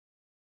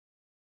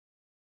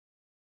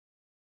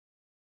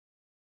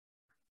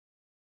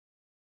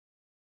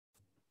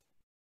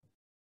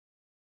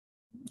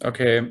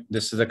Okay,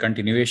 this is a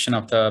continuation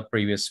of the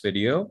previous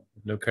video.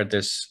 Look at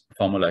this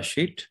formula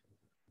sheet.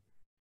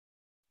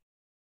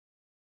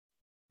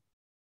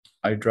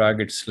 I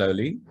drag it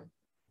slowly.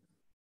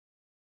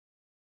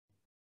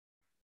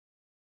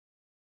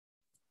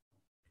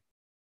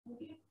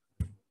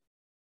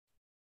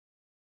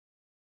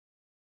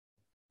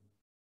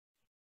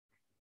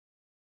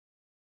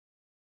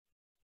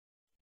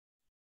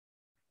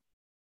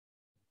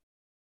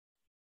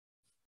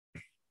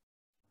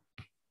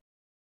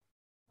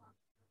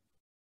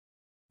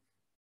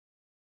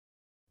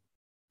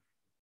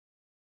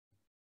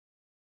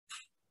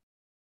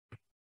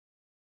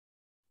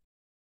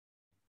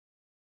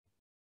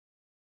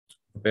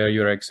 Prepare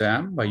your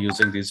exam by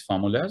using these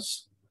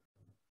formulas.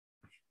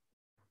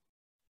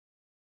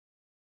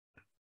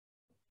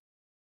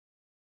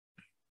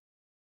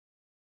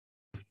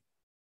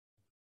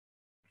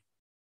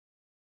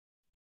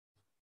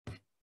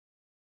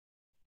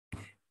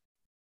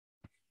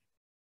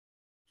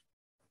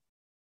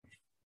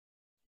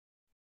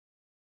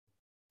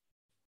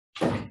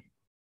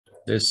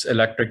 This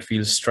electric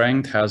field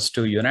strength has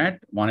two units.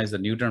 One is the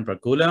Newton per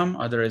Coulomb,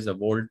 other is a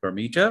volt per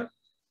meter.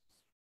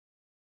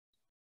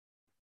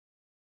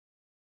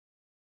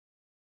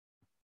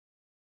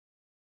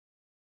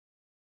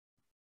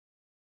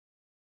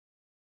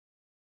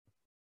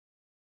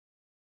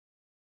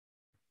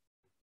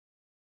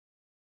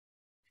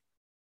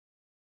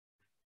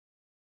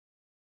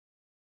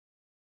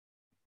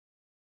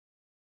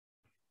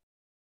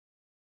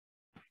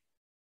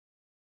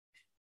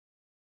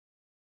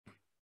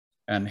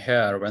 And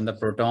here, when the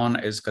proton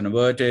is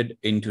converted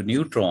into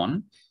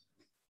neutron,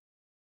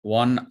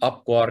 one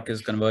up quark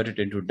is converted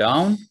into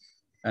down,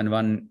 and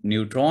one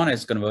neutron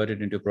is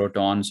converted into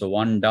proton. So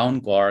one down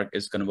quark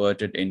is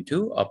converted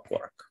into up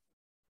quark.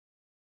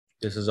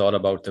 This is all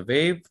about the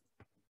wave.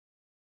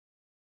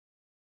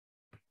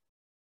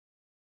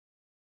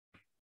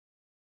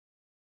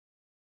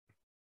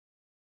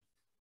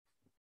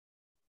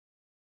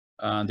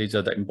 These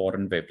are the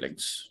important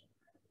wavelengths.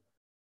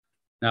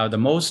 Now, the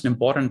most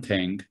important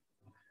thing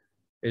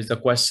is the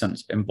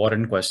questions,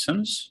 important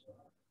questions.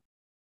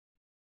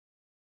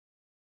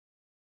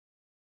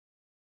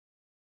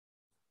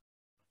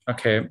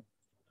 Okay,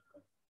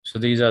 so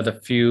these are the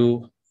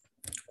few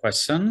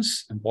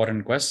questions,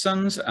 important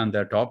questions and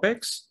their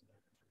topics.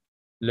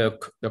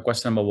 Look, the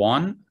question number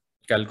 1,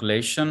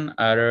 calculation,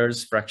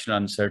 errors, fractional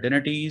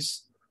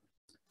uncertainties,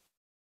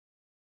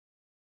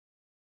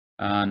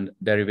 and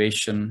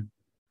derivation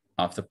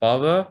of the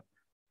power,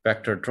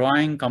 vector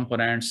drawing,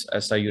 components,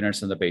 SI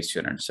units, and the base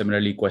unit.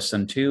 Similarly,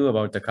 question 2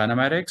 about the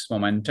kinematics,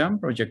 momentum,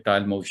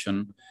 projectile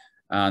motion,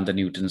 and the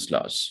Newton's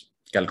laws,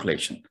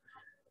 calculation.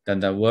 Then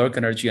the work,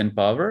 energy, and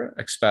power,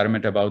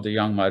 experiment about the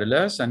Young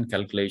modulus, and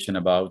calculation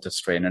about the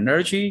strain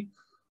energy.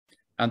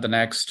 And the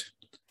next,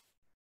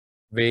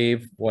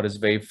 wave, what is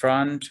wave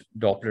front,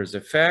 Doppler's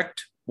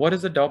effect. What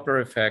is the Doppler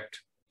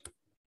effect?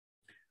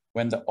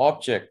 When the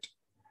object,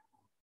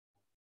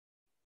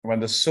 when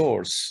the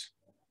source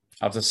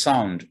of the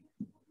sound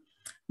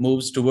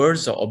moves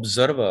towards the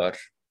observer,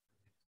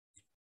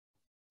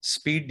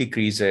 speed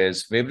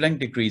decreases, wavelength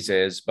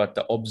decreases, but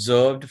the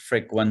observed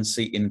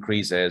frequency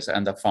increases.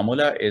 And the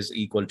formula is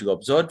equal to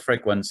observed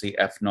frequency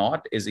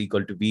F0 is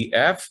equal to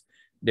VF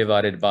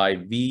divided by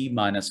V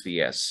minus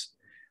VS.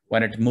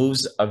 When it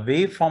moves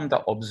away from the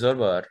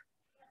observer,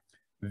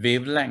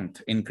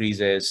 wavelength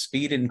increases,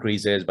 speed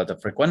increases, but the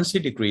frequency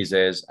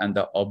decreases, and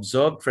the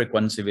observed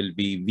frequency will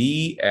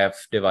be VF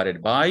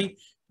divided by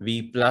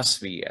V plus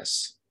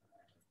VS.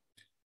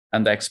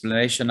 And the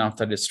explanation of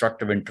the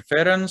destructive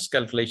interference,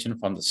 calculation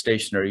from the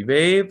stationary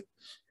wave,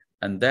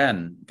 and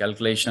then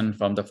calculation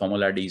from the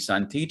formula d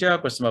sine theta.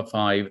 Question number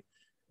 5,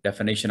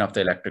 definition of the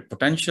electric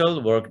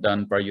potential, work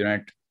done per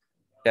unit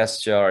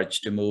test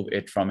charge to move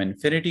it from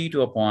infinity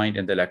to a point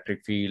in the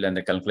electric field, and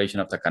the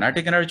calculation of the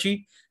kinetic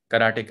energy.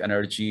 Kinetic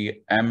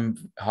energy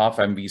half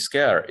mv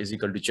square is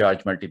equal to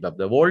charge multiplied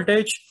by the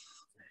voltage.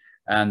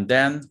 And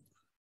then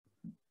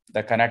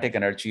the kinetic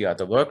energy of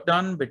the work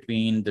done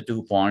between the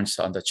 2 points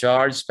on the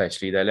charge,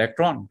 especially the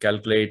electron.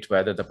 Calculate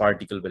whether the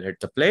particle will hit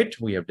the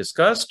plate, we have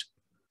discussed.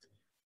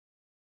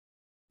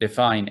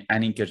 Define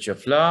any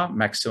Kirchhoff law,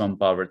 maximum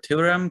power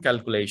theorem,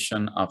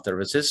 calculation of the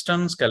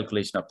resistance,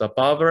 calculation of the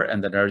power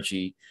and the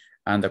energy.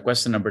 And the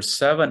question number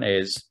 7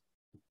 is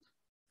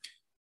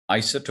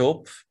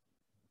isotope,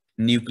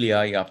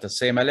 nuclei of the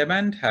same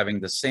element having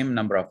the same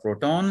number of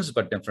protons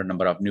but different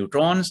number of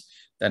neutrons.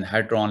 Then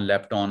hadron,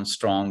 lepton,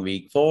 strong,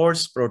 weak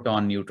force,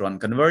 proton, neutron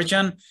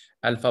conversion,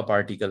 alpha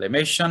particle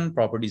emission,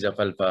 properties of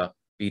alpha,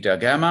 beta,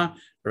 gamma,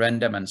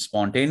 random and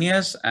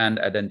spontaneous, and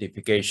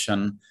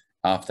identification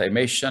of the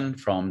emission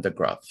from the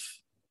graph.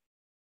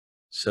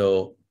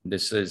 So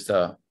this is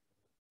the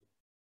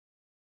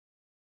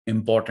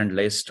important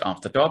list of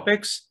the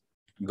topics.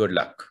 Good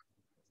luck.